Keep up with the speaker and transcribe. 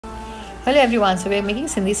Hello everyone, so we're making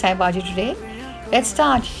Sindhi Sai Bhaji today. Let's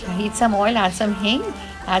start. Heat some oil, add some hing,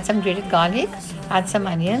 add some grated garlic, add some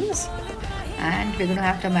onions, and we're going to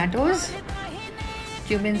have tomatoes,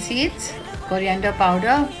 cumin seeds, coriander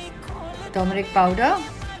powder, turmeric powder,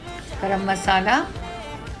 garam masala,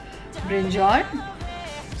 brinjal,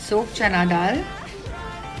 soaked chana dal,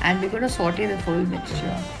 and we're going to saute the full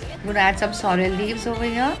mixture. We're going to add some sorrel leaves over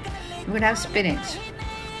here. We're going to have spinach.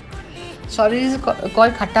 Sorrel is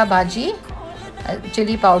called khatta bhaji,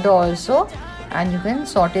 chili powder also, and you can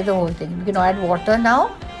saute the whole thing. You can add water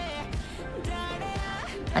now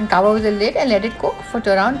and cover with the lid and let it cook for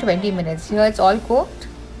around 20 minutes. Here it's all cooked.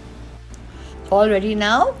 It's all ready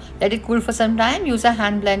now. Let it cool for some time. Use a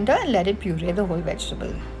hand blender and let it puree the whole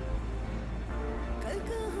vegetable.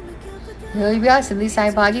 Here we are, Sindhi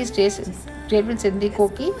Sai Bhaji. Tastes great with Sindhi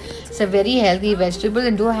Koki. It's a very healthy vegetable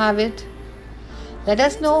and do have it. Let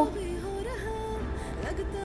us know